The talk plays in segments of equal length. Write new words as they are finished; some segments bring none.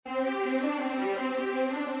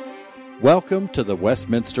Welcome to the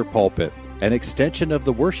Westminster Pulpit, an extension of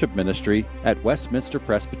the worship ministry at Westminster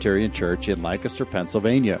Presbyterian Church in Lancaster,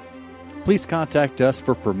 Pennsylvania. Please contact us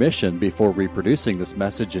for permission before reproducing this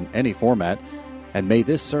message in any format, and may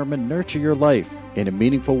this sermon nurture your life in a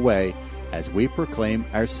meaningful way as we proclaim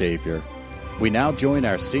our Savior. We now join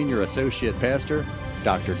our Senior Associate Pastor,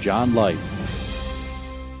 Dr. John Light.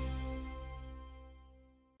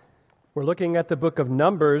 We're looking at the book of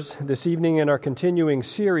Numbers this evening in our continuing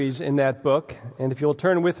series in that book. And if you'll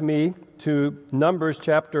turn with me to Numbers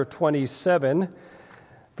chapter 27,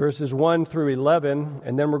 verses 1 through 11,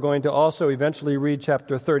 and then we're going to also eventually read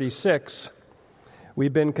chapter 36.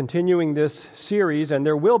 We've been continuing this series, and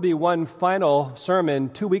there will be one final sermon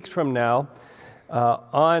 2 weeks from now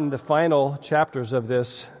on the final chapters of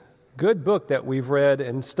this good book that we've read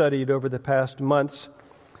and studied over the past months.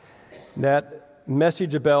 That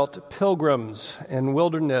message about pilgrims and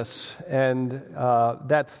wilderness, and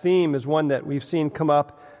that theme is one that we've seen come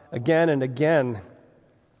up again and again.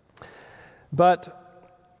 But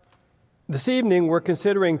this evening we're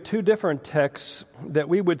considering two different texts that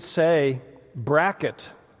we would say bracket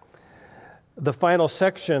the final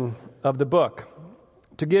section of the book.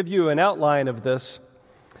 To give you an outline of this,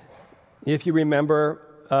 if you remember,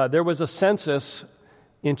 there was a census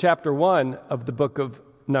in chapter 1 of the book of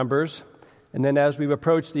Numbers. And then as we've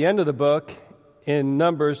approached the end of the book, in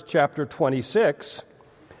Numbers chapter 26,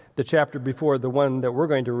 the chapter before the one that we're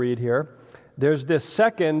going to read here, there's this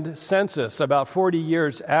second census about 40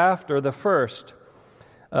 years after the first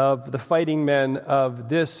of the fighting men of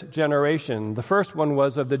this generation. The first one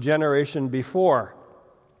was of the generation before,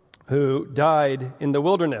 who died in the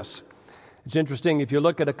wilderness. It's interesting, if you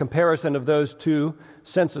look at a comparison of those two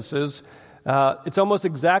censuses, it's almost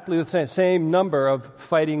exactly the same number of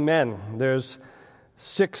fighting men. There's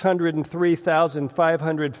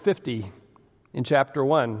 603,550 in chapter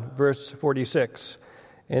 1, verse 46.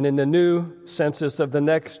 And in the new census of the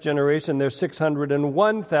next generation, there's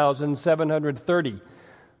 601,730.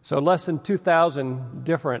 So less than 2,000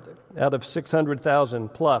 different out of 600,000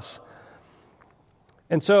 plus.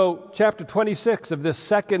 And so chapter 26 of this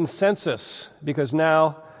second census, because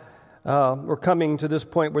now we're coming to this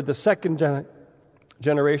point where the second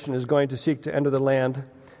generation is going to seek to enter the land.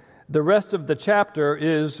 The rest of the chapter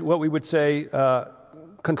is what we would say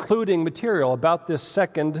concluding material about this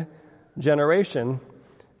second generation.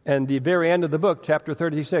 And the very end of the book, chapter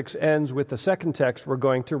 36, ends with the second text we're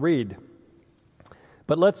going to read.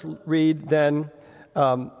 But let's read then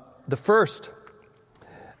the first.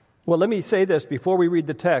 Well, let me say this before we read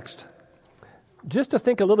the text. Just to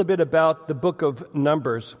think a little bit about the book of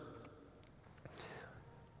Numbers.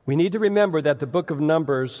 We need to remember that the book of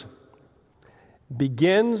Numbers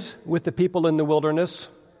begins with the people in the wilderness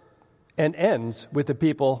and ends with the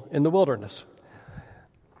people in the wilderness.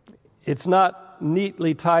 It's not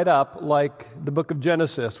neatly tied up like the book of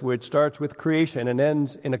Genesis, which starts with creation and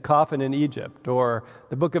ends in a coffin in Egypt, or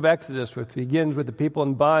the book of Exodus, which begins with the people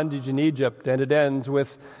in bondage in Egypt and it ends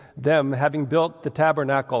with them having built the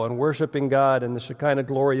tabernacle and worshiping God and the Shekinah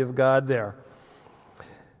glory of God there.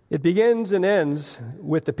 It begins and ends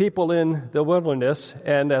with the people in the wilderness,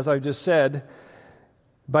 and as I just said,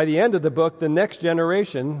 by the end of the book, the next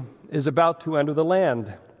generation is about to enter the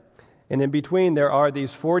land. And in between, there are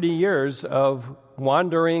these 40 years of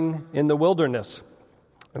wandering in the wilderness.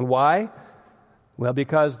 And why? Well,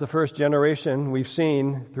 because the first generation we've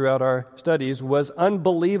seen throughout our studies was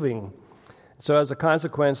unbelieving. So as a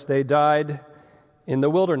consequence, they died in the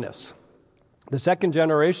wilderness. The second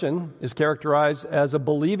generation is characterized as a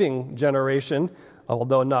believing generation,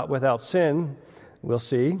 although not without sin. We'll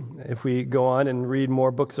see if we go on and read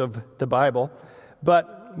more books of the Bible.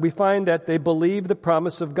 But we find that they believe the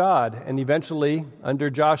promise of God, and eventually, under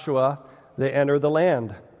Joshua, they enter the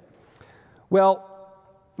land. Well,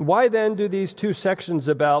 why then do these two sections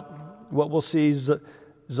about what we'll see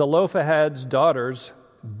Zelophehad's daughters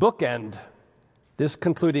bookend this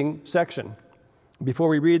concluding section? Before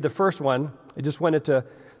we read the first one, I just wanted to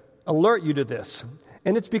alert you to this.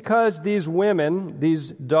 And it's because these women,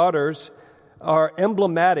 these daughters, are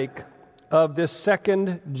emblematic of this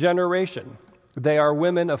second generation. They are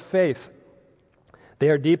women of faith. They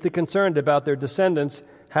are deeply concerned about their descendants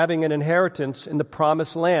having an inheritance in the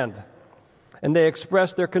promised land. And they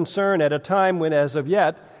express their concern at a time when, as of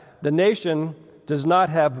yet, the nation does not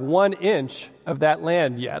have 1 inch of that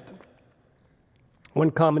land yet.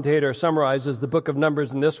 One commentator summarizes the book of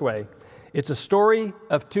Numbers in this way. It's a story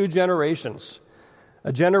of two generations.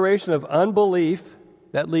 A generation of unbelief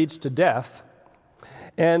that leads to death,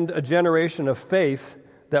 and a generation of faith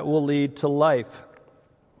that will lead to life.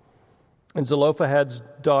 And Zelophehad's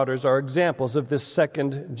daughters are examples of this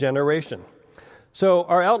second generation. So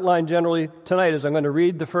our outline generally tonight is I'm going to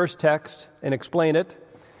read the first text and explain it,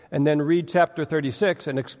 and then read chapter 36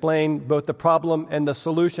 and explain both the problem and the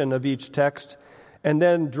solution of each text, and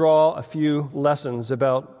then draw a few lessons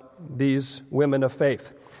about these women of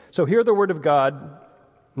faith. So hear the word of God,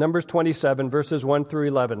 Numbers 27, verses 1 through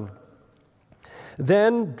 11.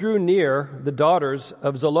 Then drew near the daughters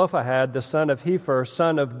of Zelophehad, the son of Hepher,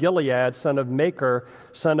 son of Gilead, son of Machir,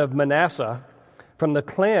 son of Manasseh, from the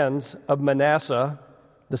clans of Manasseh,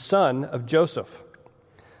 the son of Joseph.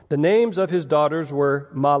 The names of his daughters were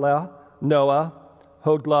Mahlah, Noah,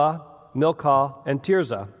 Hoglah, Milcah, and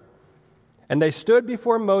Tirzah. And they stood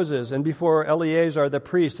before Moses and before Eleazar the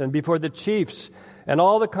priest and before the chiefs and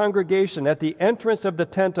all the congregation at the entrance of the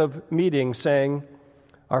tent of meeting, saying,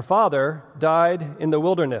 Our father died in the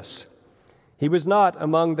wilderness. He was not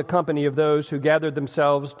among the company of those who gathered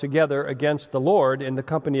themselves together against the Lord in the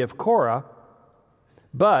company of Korah,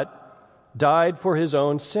 but died for his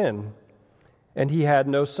own sin, and he had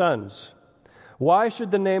no sons. Why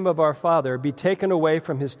should the name of our father be taken away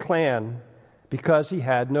from his clan because he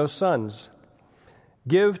had no sons?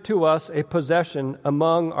 Give to us a possession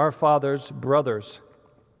among our father's brothers.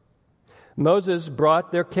 Moses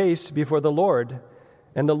brought their case before the Lord,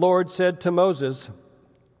 and the Lord said to Moses,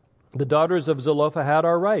 The daughters of Zelophehad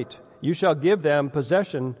are right. You shall give them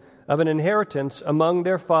possession of an inheritance among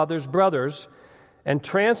their father's brothers, and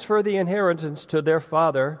transfer the inheritance to their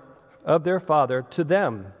father to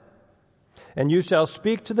them. And you shall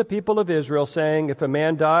speak to the people of Israel, saying, If a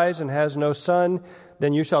man dies and has no son,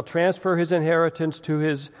 then you shall transfer his inheritance to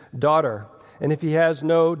his daughter. And if he has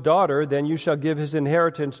no daughter, then you shall give his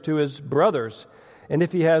inheritance to his brothers. And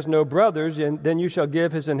if he has no brothers, then you shall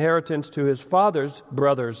give his inheritance to his father's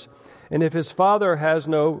brothers. And if his father has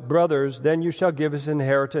no brothers, then you shall give his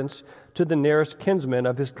inheritance to the nearest kinsman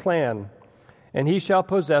of his clan. And he shall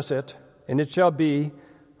possess it, and it shall be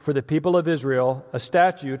for the people of Israel a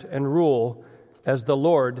statute and rule, as the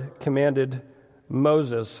Lord commanded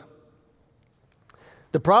Moses.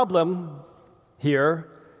 The problem here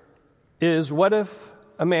is, what if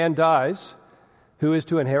a man dies who is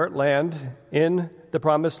to inherit land in the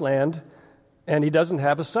promised land, and he doesn't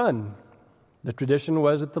have a son? The tradition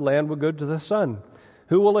was that the land would go to the son.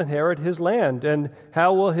 Who will inherit his land, and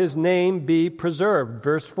how will his name be preserved?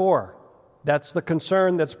 Verse 4. That's the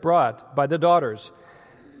concern that's brought by the daughters.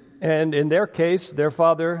 And in their case, their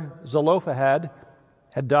father Zelophehad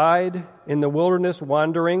had died in the wilderness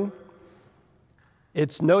wandering.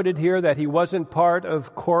 It's noted here that he wasn't part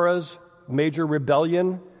of Korah's major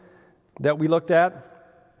rebellion that we looked at,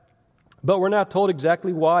 but we're not told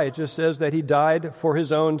exactly why. It just says that he died for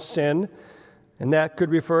his own sin, and that could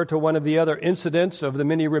refer to one of the other incidents of the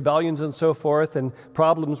many rebellions and so forth and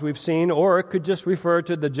problems we've seen, or it could just refer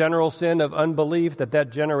to the general sin of unbelief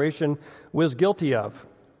that generation was guilty of.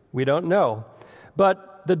 We don't know.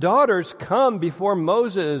 But the daughters come before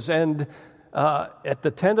Moses and at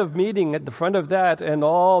the tent of meeting at the front of that, and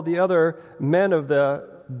all the other men of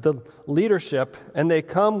the leadership, and they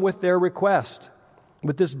come with their request,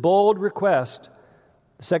 with this bold request.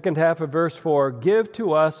 The second half of verse 4, Give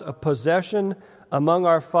to us a possession among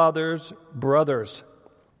our father's brothers.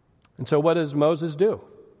 And so what does Moses do?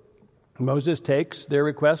 Moses takes their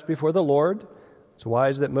request before the Lord. It's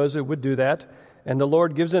wise that Moses would do that. And the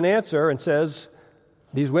Lord gives an answer and says,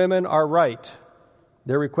 These women are right.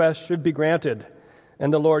 Their request should be granted.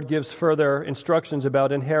 And the Lord gives further instructions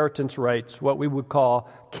about inheritance rights, what we would call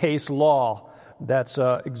case law. That's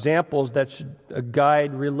examples that should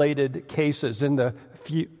guide related cases in the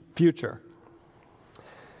future.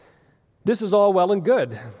 This is all well and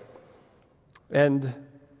good. And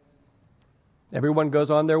everyone goes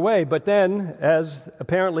on their way. But then, as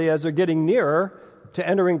they're getting nearer to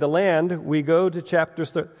entering the land, we go to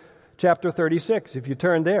chapter 36, if you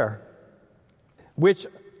turn there, which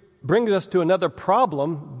brings us to another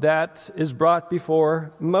problem that is brought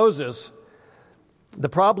before Moses. The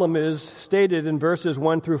problem is stated in verses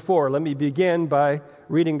 1 through 4. Let me begin by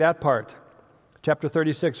reading that part. Chapter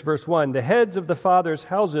 36, verse 1. The heads of the fathers'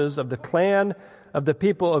 houses of the clan of the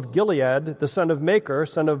people of Gilead, the son of Machir,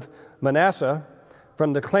 son of Manasseh,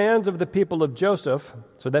 from the clans of the people of Joseph,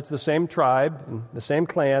 so that's the same tribe and the same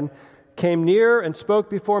clan, came near and spoke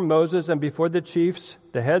before Moses and before the chiefs,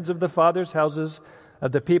 the heads of the fathers' houses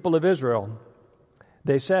of the people of Israel.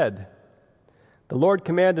 They said, The Lord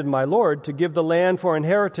commanded my Lord to give the land for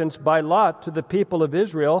inheritance by lot to the people of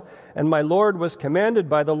Israel, and my Lord was commanded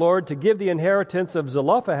by the Lord to give the inheritance of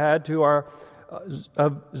Zelophehad our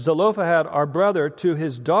brother, to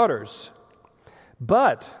his daughters.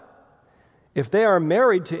 But If they are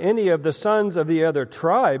married to any of the sons of the other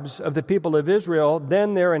tribes of the people of Israel,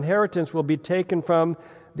 then their inheritance will be taken from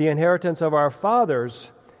the inheritance of our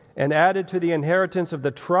fathers and added to the inheritance of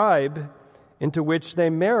the tribe into which they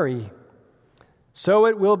marry. So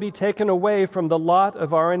it will be taken away from the lot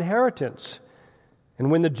of our inheritance.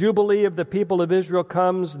 And when the Jubilee of the people of Israel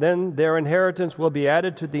comes, then their inheritance will be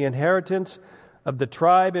added to the inheritance of the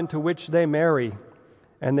tribe into which they marry,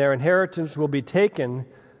 and their inheritance will be taken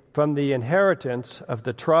from the inheritance of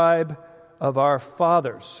the tribe of our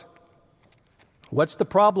fathers. What's the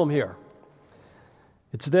problem here?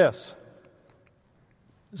 It's this.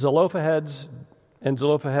 Zelophehad's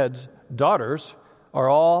daughters are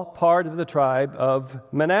all part of the tribe of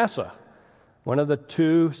Manasseh, one of the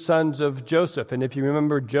two sons of Joseph. And if you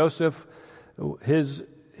remember Joseph, his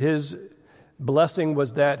blessing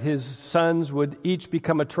was that his sons would each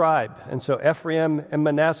become a tribe. And so Ephraim and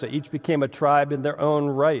Manasseh each became a tribe in their own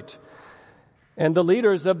right. And the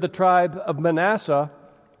leaders of the tribe of Manasseh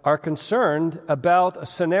are concerned about a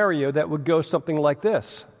scenario that would go something like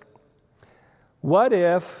this. What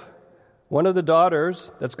if one of the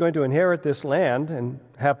daughters that's going to inherit this land and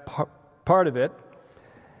have part of it,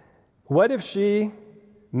 what if she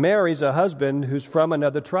marries a husband who's from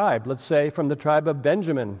another tribe, let's say from the tribe of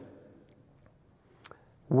Benjamin?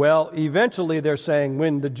 Well, eventually they're saying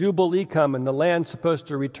when the Jubilee come and the land's supposed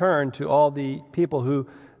to return to all the people who,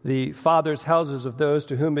 the fathers' houses of those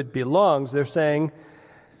to whom it belongs, they're saying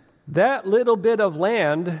that little bit of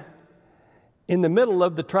land in the middle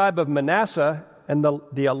of the tribe of Manasseh and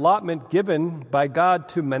the allotment given by God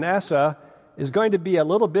to Manasseh is going to be a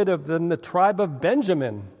little bit of the tribe of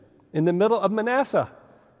Benjamin in the middle of Manasseh.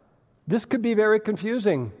 This could be very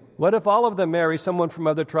confusing. What if all of them marry someone from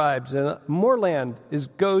other tribes and more land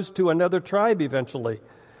goes to another tribe eventually?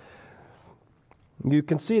 You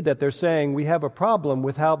can see that they're saying we have a problem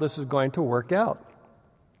with how this is going to work out.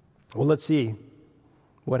 Well, let's see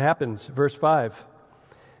what happens. Verse 5.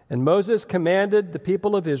 And Moses commanded the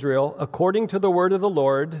people of Israel according to the word of the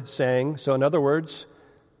Lord, saying, so in other words,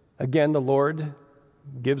 again, the Lord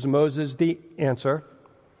gives Moses the answer.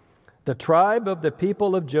 The tribe of the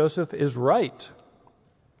people of Joseph is right.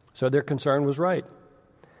 So their concern was right.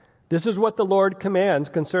 This is what the Lord commands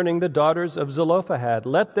concerning the daughters of Zelophehad.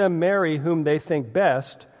 Let them marry whom they think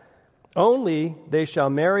best. Only they shall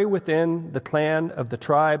marry within the clan of the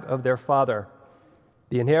tribe of their father.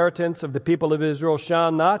 The inheritance of the people of Israel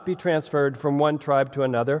shall not be transferred from one tribe to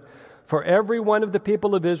another, for every one of the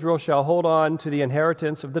people of Israel shall hold on to the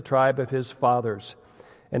inheritance of the tribe of his fathers.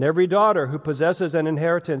 And every daughter who possesses an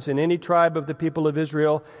inheritance in any tribe of the people of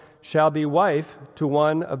Israel shall be wife to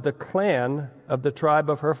one of the clan of the tribe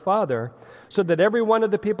of her father, so that every one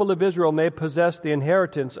of the people of Israel may possess the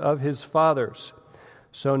inheritance of his fathers.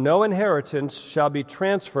 So no inheritance shall be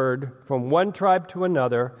transferred from one tribe to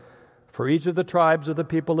another, for each of the tribes of the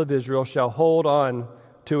people of Israel shall hold on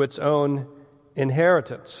to its own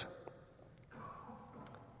inheritance.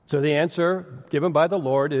 So the answer given by the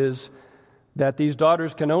Lord is that these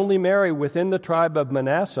daughters can only marry within the tribe of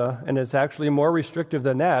Manasseh, and it's actually more restrictive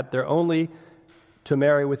than that. They're only to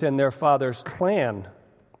marry within their father's clan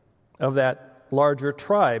of that larger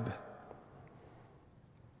tribe.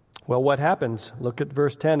 Well, what happens? Look at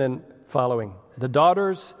verse 10 and following. The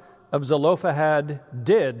daughters of Zelophehad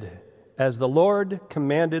did as the Lord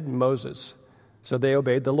commanded Moses. So they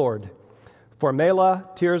obeyed the Lord. For Melah,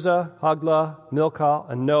 Tirzah, Hoglah, Milcah,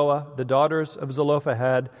 and Noah, the daughters of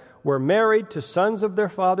Zelophehad, were married to sons of their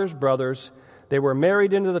father's brothers. They were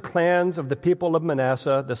married into the clans of the people of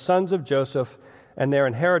Manasseh, the sons of Joseph, and their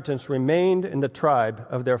inheritance remained in the tribe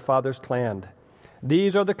of their father's clan.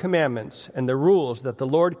 These are the commandments and the rules that the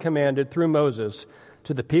Lord commanded through Moses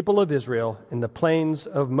to the people of Israel in the plains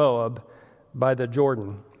of Moab by the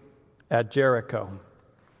Jordan at Jericho.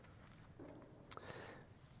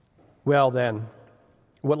 Well then,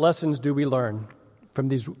 what lessons do we learn from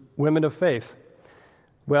these women of faith?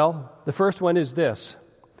 Well, the first one is this.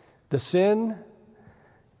 The sin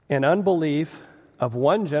and unbelief of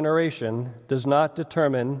one generation does not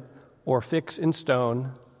determine or fix in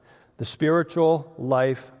stone the spiritual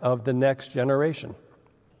life of the next generation.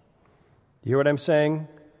 You hear what I'm saying?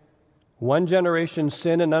 One generation's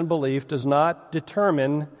sin and unbelief does not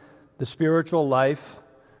determine the spiritual life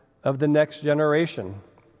of the next generation.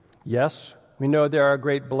 Yes, we know there are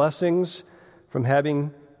great blessings from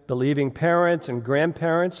having believing parents and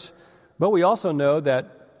grandparents, but we also know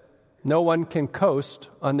that no one can coast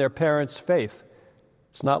on their parents' faith.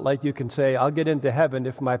 It's not like you can say, I'll get into heaven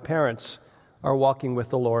if my parents are walking with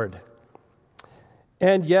the Lord.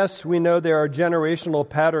 And yes, we know there are generational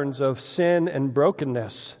patterns of sin and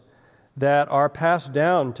brokenness, that are passed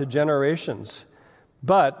down to generations.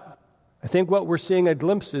 But I think what we're seeing a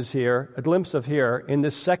glimpse of here in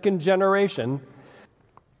this second generation,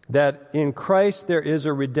 that in Christ there is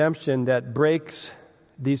a redemption that breaks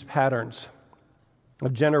these patterns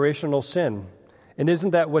of generational sin. And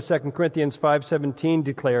isn't that what 2 Corinthians 5:17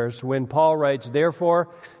 declares when Paul writes, "Therefore,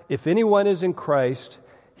 if anyone is in Christ,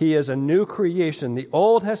 he is a new creation. The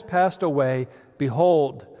old has passed away.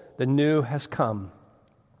 Behold, the new has come."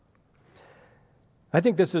 I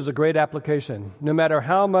think this is a great application. No matter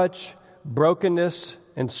how much brokenness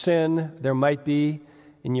and sin there might be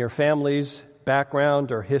in your family's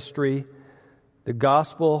background or history, the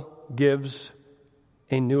gospel gives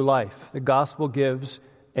a new life. The gospel gives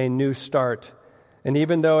a new start. And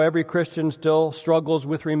even though every Christian still struggles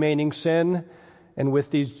with remaining sin and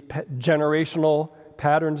with these generational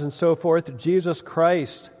patterns and so forth, Jesus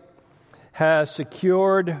Christ has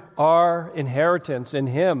secured our inheritance in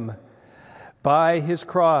Him by His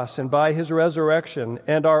cross and by His resurrection,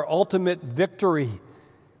 and our ultimate victory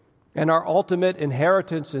and our ultimate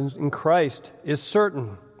inheritance in Christ is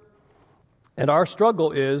certain. And our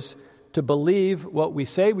struggle is to believe what we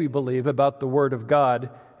say we believe about the Word of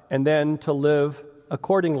God and then to live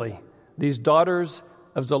accordingly. These daughters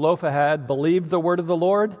of Zelophehad believed the word of the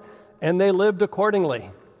Lord, and they lived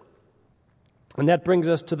accordingly. And that brings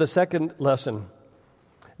us to the second lesson.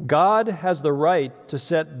 God has the right to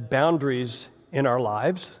set boundaries in our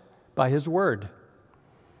lives by His word.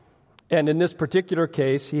 And in this particular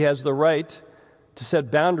case, He has the right to set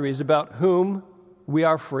boundaries about whom we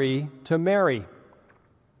are free to marry.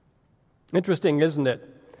 Interesting, isn't it?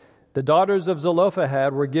 The daughters of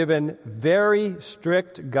Zelophehad were given very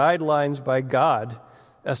strict guidelines by God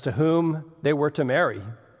as to whom they were to marry.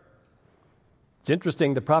 It's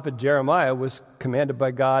interesting, the prophet Jeremiah was commanded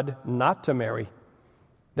by God not to marry.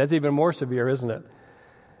 That's even more severe, isn't it?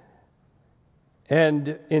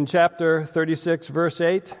 And in chapter 36, verse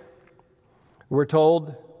 8, we're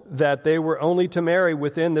told that they were only to marry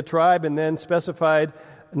within the tribe, and then specified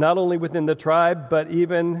not only within the tribe, but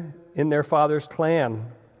even in their father's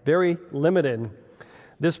clan. Very limited.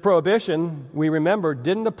 This prohibition, we remember,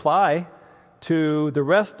 didn't apply to the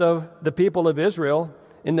rest of the people of Israel.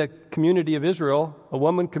 In the community of Israel, a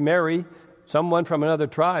woman could marry someone from another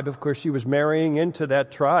tribe. Of course, she was marrying into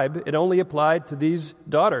that tribe. It only applied to these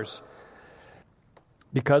daughters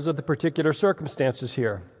because of the particular circumstances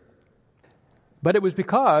here. But it was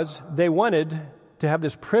because they wanted to have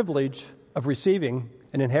this privilege of receiving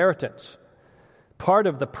an inheritance, part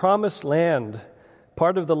of the promised land,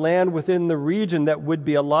 part of the land within the region that would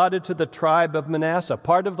be allotted to the tribe of Manasseh,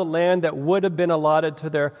 part of the land that would have been allotted to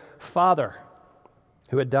their father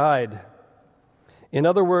who had died. In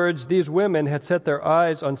other words, these women had set their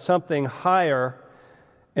eyes on something higher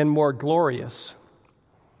and more glorious.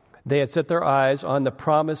 They had set their eyes on the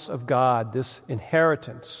promise of God, this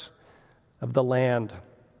inheritance of the land.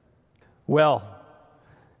 Well,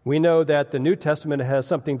 we know that the New Testament has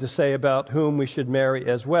something to say about whom we should marry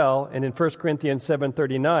as well. And in 1 Corinthians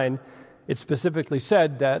 7:39, it specifically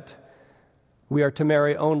said that we are to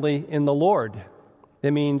marry only in the Lord.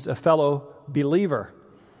 It means a fellow believer.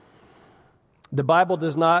 The Bible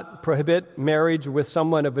does not prohibit marriage with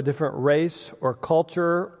someone of a different race or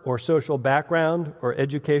culture or social background or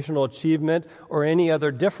educational achievement or any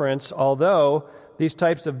other difference, although these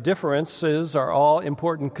types of differences are all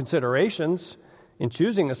important considerations in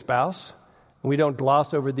choosing a spouse. We don't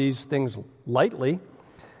gloss over these things lightly.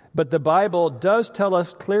 But the Bible does tell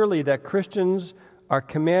us clearly that Christians are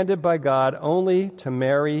commanded by God only to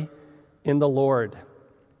marry in the Lord.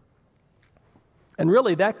 And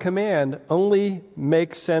really, that command only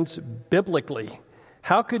makes sense biblically.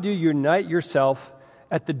 How could you unite yourself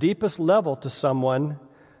at the deepest level to someone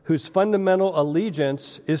whose fundamental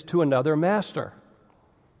allegiance is to another master?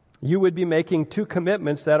 You would be making two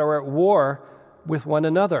commitments that are at war with one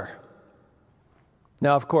another.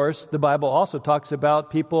 Now, of course, the Bible also talks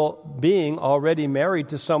about people being already married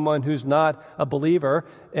to someone who's not a believer,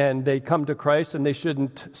 and they come to Christ and they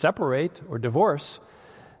shouldn't separate or divorce.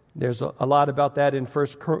 There's a lot about that in 1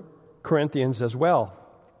 Corinthians as well.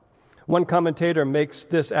 One commentator makes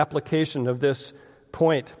this application of this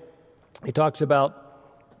point. He talks about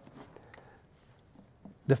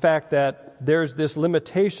the fact that there's this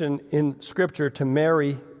limitation in Scripture to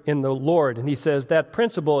marry in the Lord. And he says that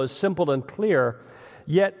principle is simple and clear,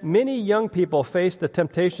 yet many young people face the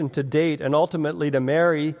temptation to date and ultimately to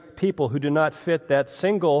marry people who do not fit that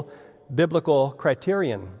single biblical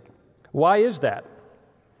criterion. Why is that?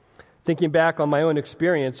 Thinking back on my own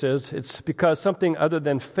experiences, it's because something other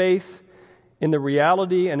than faith in the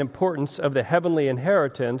reality and importance of the heavenly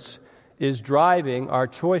inheritance is driving our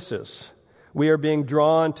choices. We are being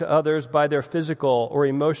drawn to others by their physical or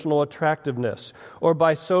emotional attractiveness, or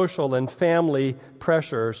by social and family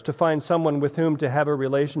pressures to find someone with whom to have a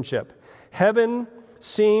relationship. Heaven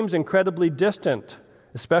seems incredibly distant,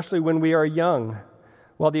 especially when we are young,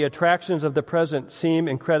 while the attractions of the present seem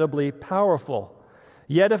incredibly powerful.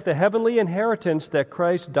 Yet if the heavenly inheritance that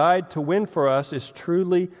Christ died to win for us is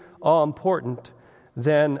truly all-important,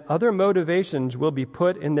 then other motivations will be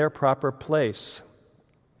put in their proper place.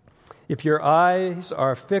 If your eyes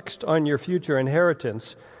are fixed on your future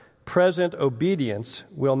inheritance, present obedience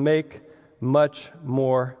will make much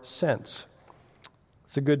more sense.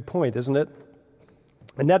 It's a good point, isn't it?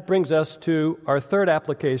 And that brings us to our third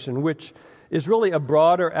application, which is really a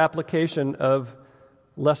broader application of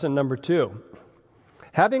lesson number 2.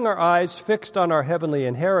 Having our eyes fixed on our heavenly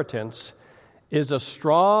inheritance is a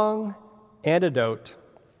strong antidote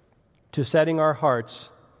to setting our hearts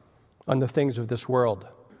on the things of this world.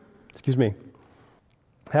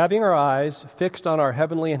 Having our eyes fixed on our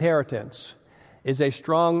heavenly inheritance is a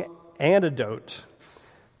strong antidote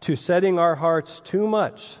to setting our hearts too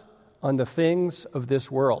much on the things of this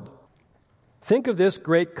world. Think of this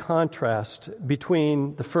great contrast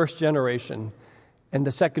between the first generation and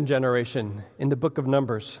the second generation in the book of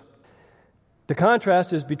Numbers. The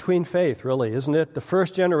contrast is between faith, really, isn't it? The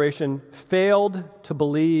first generation failed to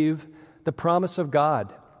believe the promise of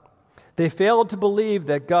God. They failed to believe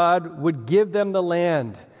that God would give them the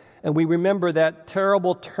land. And we remember that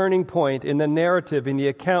terrible turning point in the narrative, in the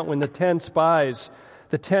account, when the 10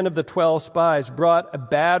 of the 12 spies brought a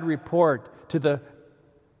bad report to the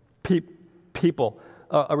people,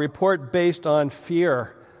 a report based on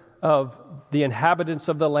fear of the inhabitants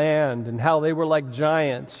of the land and how they were like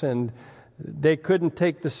giants and they couldn't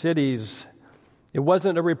take the cities. It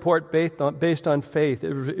wasn't a report based on faith.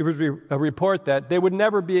 It was a report that they would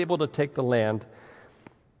never be able to take the land.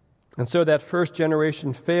 And so that first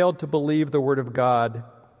generation failed to believe the word of God.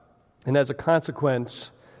 And as a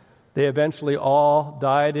consequence, they eventually all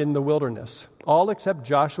died in the wilderness, all except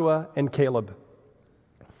Joshua and Caleb.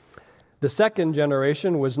 The second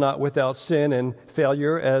generation was not without sin and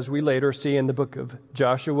failure, as we later see in the book of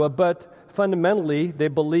Joshua, but fundamentally, they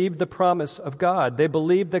believed the promise of God. They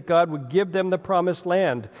believed that God would give them the promised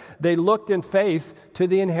land. They looked in faith to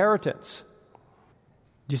the inheritance.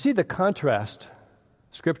 Do you see the contrast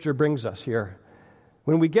Scripture brings us here?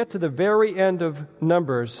 When we get to the very end of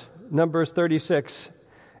Numbers 36,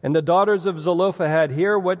 and the daughters of Zelophehad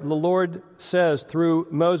hear what the Lord says through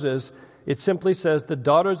Moses, it simply says, the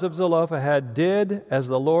daughters of Zelophehad did as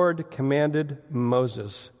the Lord commanded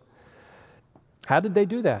Moses. How did they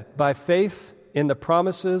do that? By faith in the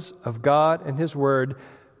promises of God and His Word,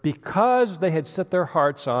 because they had set their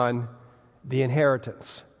hearts on the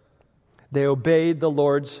inheritance. They obeyed the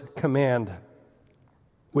Lord's command.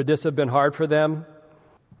 Would this have been hard for them?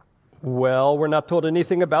 Well, we're not told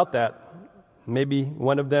anything about that. Maybe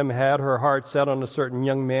one of them had her heart set on a certain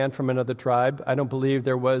young man from another tribe. I don't believe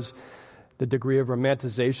there was the degree of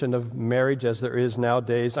romanticization of marriage as there is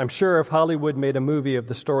nowadays. I'm sure if Hollywood made a movie of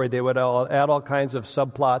the story, they would add all kinds of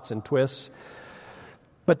subplots and twists.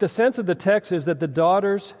 But the sense of the text is that the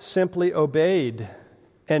daughters simply obeyed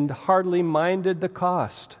and hardly minded the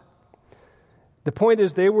cost. The point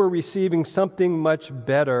is they were receiving something much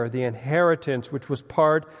better, the inheritance, which was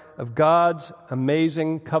part of God's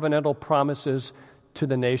amazing covenantal promises to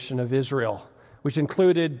the nation of Israel, which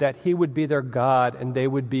included that He would be their God and they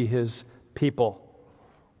would be His people.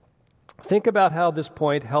 Think about how this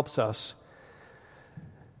point helps us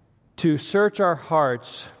to search our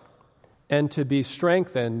hearts and to be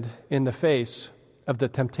strengthened in the face of the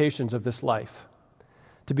temptations of this life.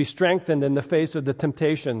 To be strengthened in the face of the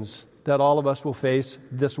temptations that all of us will face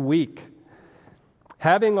this week.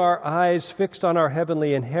 Having our eyes fixed on our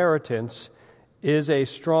heavenly inheritance is a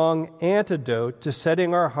strong antidote to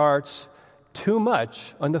setting our hearts too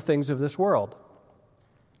much on the things of this world.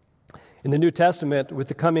 In the New Testament, with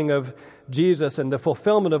the coming of Jesus and the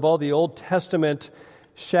fulfillment of all the Old Testament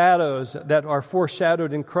shadows that are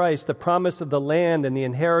foreshadowed in Christ, the promise of the land and the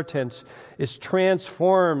inheritance is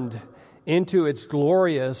transformed into its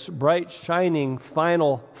glorious, bright, shining,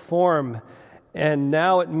 final form. And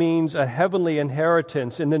now it means a heavenly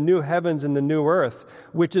inheritance in the new heavens and the new earth,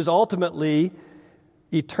 which is ultimately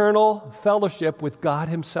eternal fellowship with God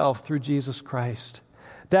Himself through Jesus Christ.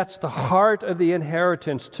 That's the heart of the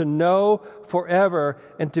inheritance, to know forever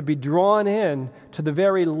and to be drawn in to the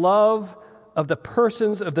very love of the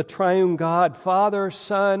persons of the triune God, Father,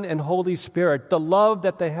 Son, and Holy Spirit, the love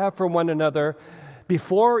that they have for one another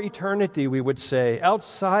before eternity, we would say,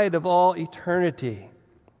 outside of all eternity.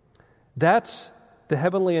 That's the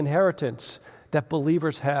heavenly inheritance that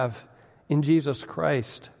believers have in Jesus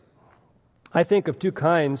Christ. I think of two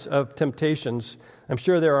kinds of temptations. I'm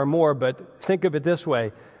sure there are more, but think of it this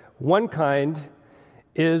way. One kind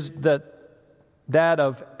is that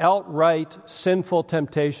of outright sinful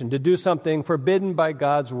temptation, to do something forbidden by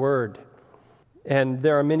God's Word. And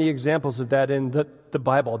there are many examples of that in the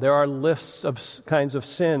Bible. There are lists of kinds of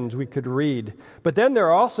sins we could read. But then there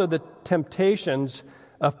are also the temptations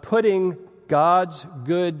of putting God's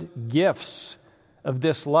good gifts of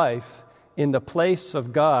this life in the place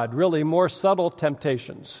of God, really more subtle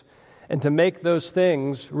temptations, and to make those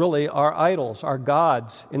things really our idols, our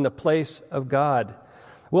gods, in the place of God.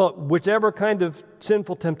 Well, whichever kind of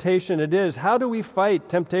sinful temptation it is, how do we fight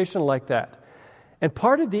temptation like that? And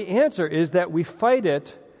part of the answer is that we fight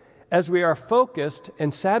it as we are focused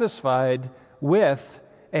and satisfied with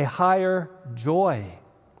a higher joy,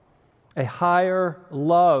 a higher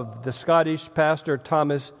love. The Scottish pastor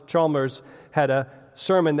Thomas Chalmers had a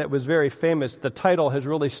sermon that was very famous. The title has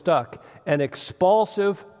really stuck: An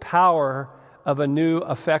Expulsive Power of a New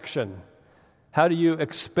Affection. How do you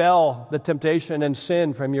expel the temptation and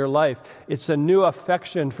sin from your life? It's a new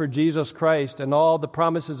affection for Jesus Christ and all the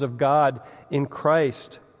promises of God in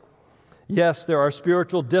Christ. Yes, there are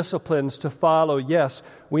spiritual disciplines to follow. Yes,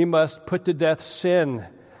 we must put to death sin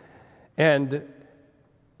and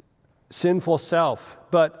sinful self.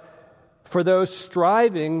 But for those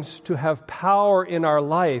strivings to have power in our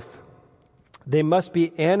life, they must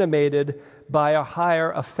be animated by a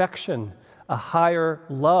higher affection, a higher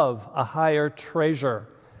love, a higher treasure,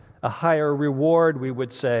 a higher reward, we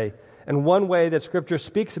would say. And one way that Scripture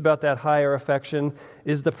speaks about that higher affection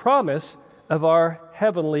is the promise of our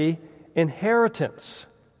heavenly inheritance.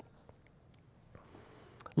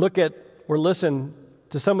 Look at or listen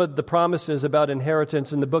to some of the promises about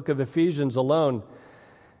inheritance in the book of Ephesians alone.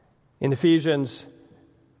 In Ephesians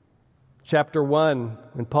chapter 1,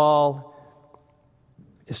 when Paul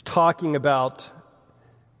is talking about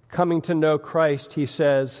coming to know Christ, he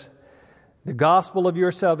says, "The gospel of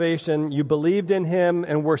your salvation, you believed in him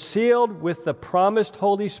and were sealed with the promised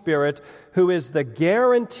Holy Spirit, who is the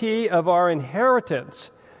guarantee of our inheritance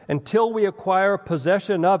until we acquire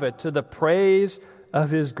possession of it to the praise of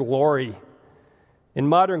his glory." In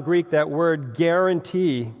modern Greek, that word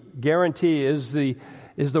guarantee is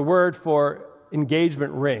the word for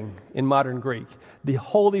engagement ring in modern Greek. The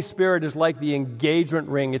Holy Spirit is like the engagement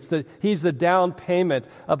ring. He's the down payment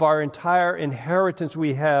of our entire inheritance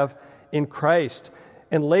we have in Christ.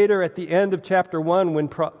 And later at the end of chapter 1, when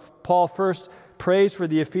Paul first prays for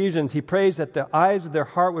the Ephesians, he prays that the eyes of their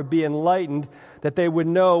heart would be enlightened, that they would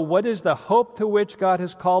know what is the hope to which God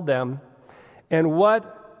has called them, and what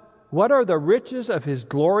are the riches of his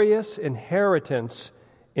glorious inheritance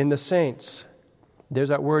in the saints. There's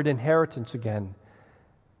that word inheritance again.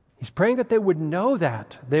 He's praying that they would know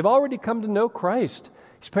that. They've already come to know Christ.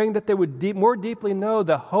 He's praying that they would more deeply know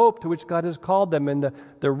the hope to which God has called them and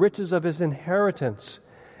the riches of his inheritance.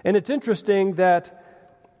 And it's interesting that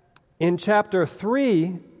in chapter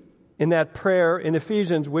 3, in that prayer in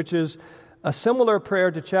Ephesians, which is a similar prayer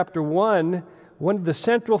to chapter 1, one of the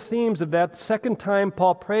central themes of that second time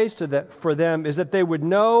Paul prays for them is that they would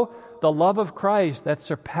know the love of Christ that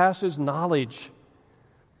surpasses knowledge.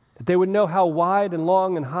 That they would know how wide and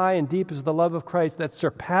long and high and deep is the love of Christ that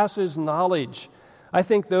surpasses knowledge. I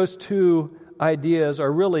think those two ideas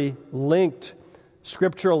are really linked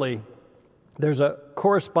scripturally. There's a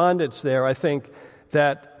correspondence there, I think,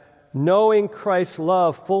 that knowing Christ's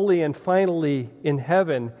love fully and finally in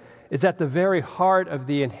heaven is at the very heart of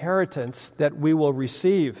the inheritance that we will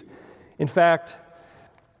receive. In fact,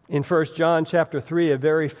 in 1 John chapter 3, a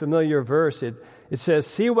very familiar verse, it says,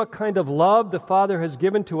 "See what kind of love the Father has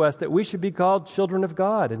given to us, that we should be called children of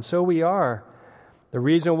God." And so we are. The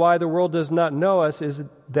reason why the world does not know us is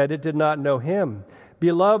that it did not know him.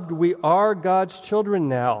 Beloved, we are God's children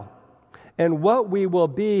now. And what we will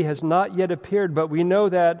be has not yet appeared, but we know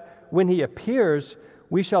that when he appears,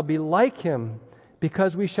 we shall be like him,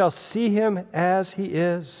 because we shall see him as he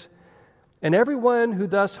is. And everyone who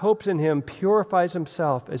thus hopes in him purifies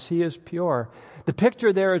himself as he is pure. The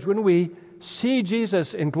picture there is when we see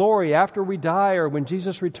Jesus in glory after we die, or when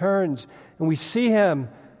Jesus returns, and we see him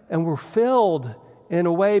and we're filled in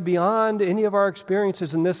a way beyond any of our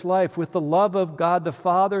experiences in this life with the love of God the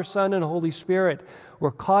Father, Son, and Holy Spirit.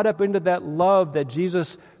 We're caught up into that love that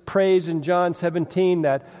Jesus prays in John 17,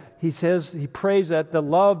 that he prays that the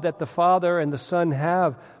love that the Father and the Son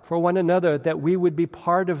have for one another, that we would be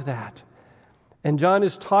part of that. And John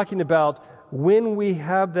is talking about when we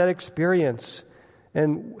have that experience,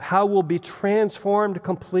 and how we'll be transformed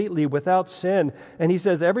completely without sin. And he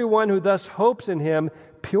says, everyone who thus hopes in him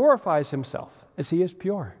purifies himself as he is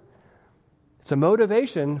pure. It's a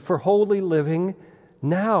motivation for holy living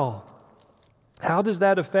now. How does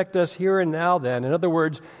that affect us here and now then? In other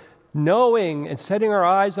words, knowing and setting our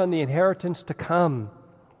eyes on the inheritance to come.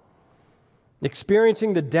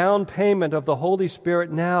 Experiencing the down payment of the Holy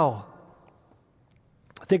Spirit now.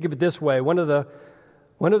 Think of it this way. One of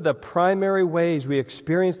the primary ways we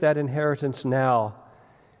experience that inheritance now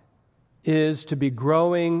is to be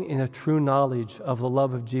growing in a true knowledge of the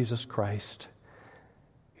love of Jesus Christ.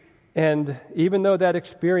 And even though that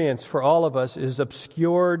experience for all of us is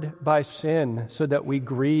obscured by sin so that we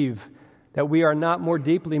grieve, that we are not more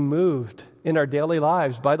deeply moved in our daily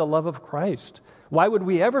lives by the love of Christ. Why would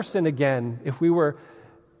we ever sin again if we were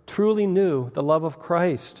truly knew the love of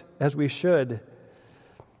Christ as we should?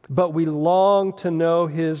 But we long to know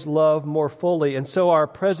His love more fully. And so our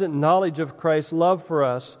present knowledge of Christ's love for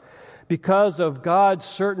us, because of God's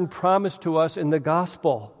certain promise to us in the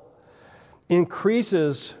gospel,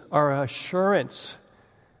 increases our assurance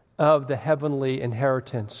of the heavenly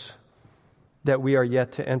inheritance that we are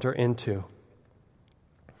yet to enter into.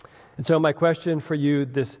 And so my question for you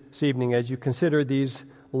this evening, as you consider these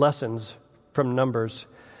lessons from Numbers,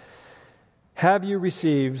 have you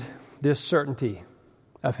received this certainty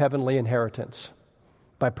of heavenly inheritance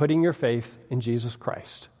by putting your faith in Jesus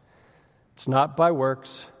Christ? It's not by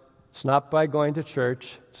works. It's not by going to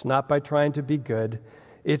church. It's not by trying to be good.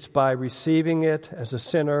 It's by receiving it as a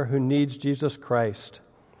sinner who needs Jesus Christ.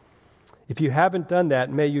 If you haven't done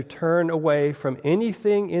that, may you turn away from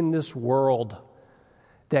anything in this world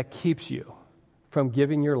that keeps you from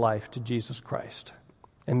giving your life to Jesus Christ.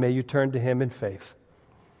 And may you turn to Him in faith.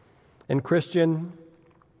 And Christian,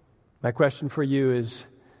 my question for you is,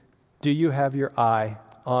 do you have your eye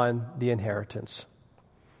on the inheritance?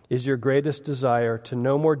 Is your greatest desire to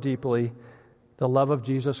know more deeply the love of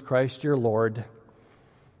Jesus Christ your Lord,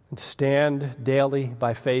 and stand daily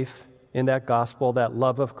by faith in that gospel, that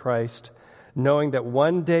love of Christ, knowing that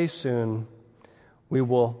one day soon we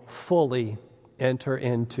will fully enter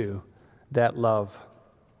into that love?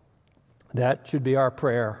 That should be our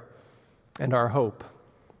prayer and our hope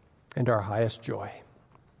and our highest joy.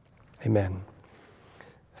 Amen.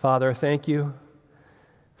 Father, thank you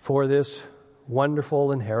for this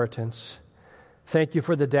wonderful inheritance. Thank you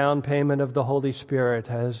for the down payment of the Holy Spirit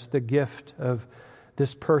as the gift of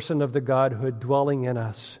this person of the Godhood dwelling in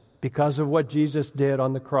us because of what Jesus did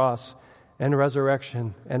on the cross and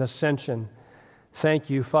resurrection and ascension. Thank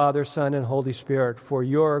you, Father, Son, and Holy Spirit, for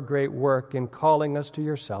your great work in calling us to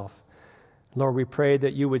yourself. Lord, we pray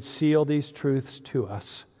that you would seal these truths to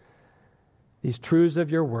us, these truths of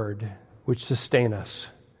your word, which sustain us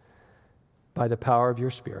by the power of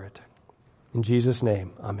your Spirit. In Jesus'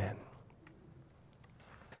 name, amen.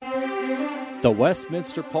 The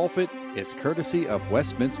Westminster Pulpit is courtesy of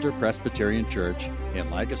Westminster Presbyterian Church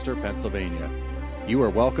in Lancaster, Pennsylvania. You are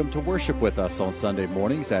welcome to worship with us on Sunday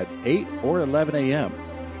mornings at 8 or 11 a.m.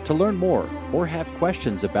 To learn more or have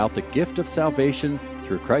questions about the gift of salvation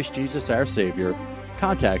through Christ Jesus our Savior,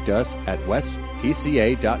 contact us at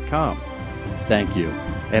westpca.com. Thank you,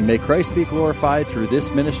 and may Christ be glorified through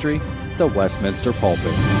this ministry, the Westminster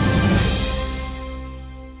Pulpit.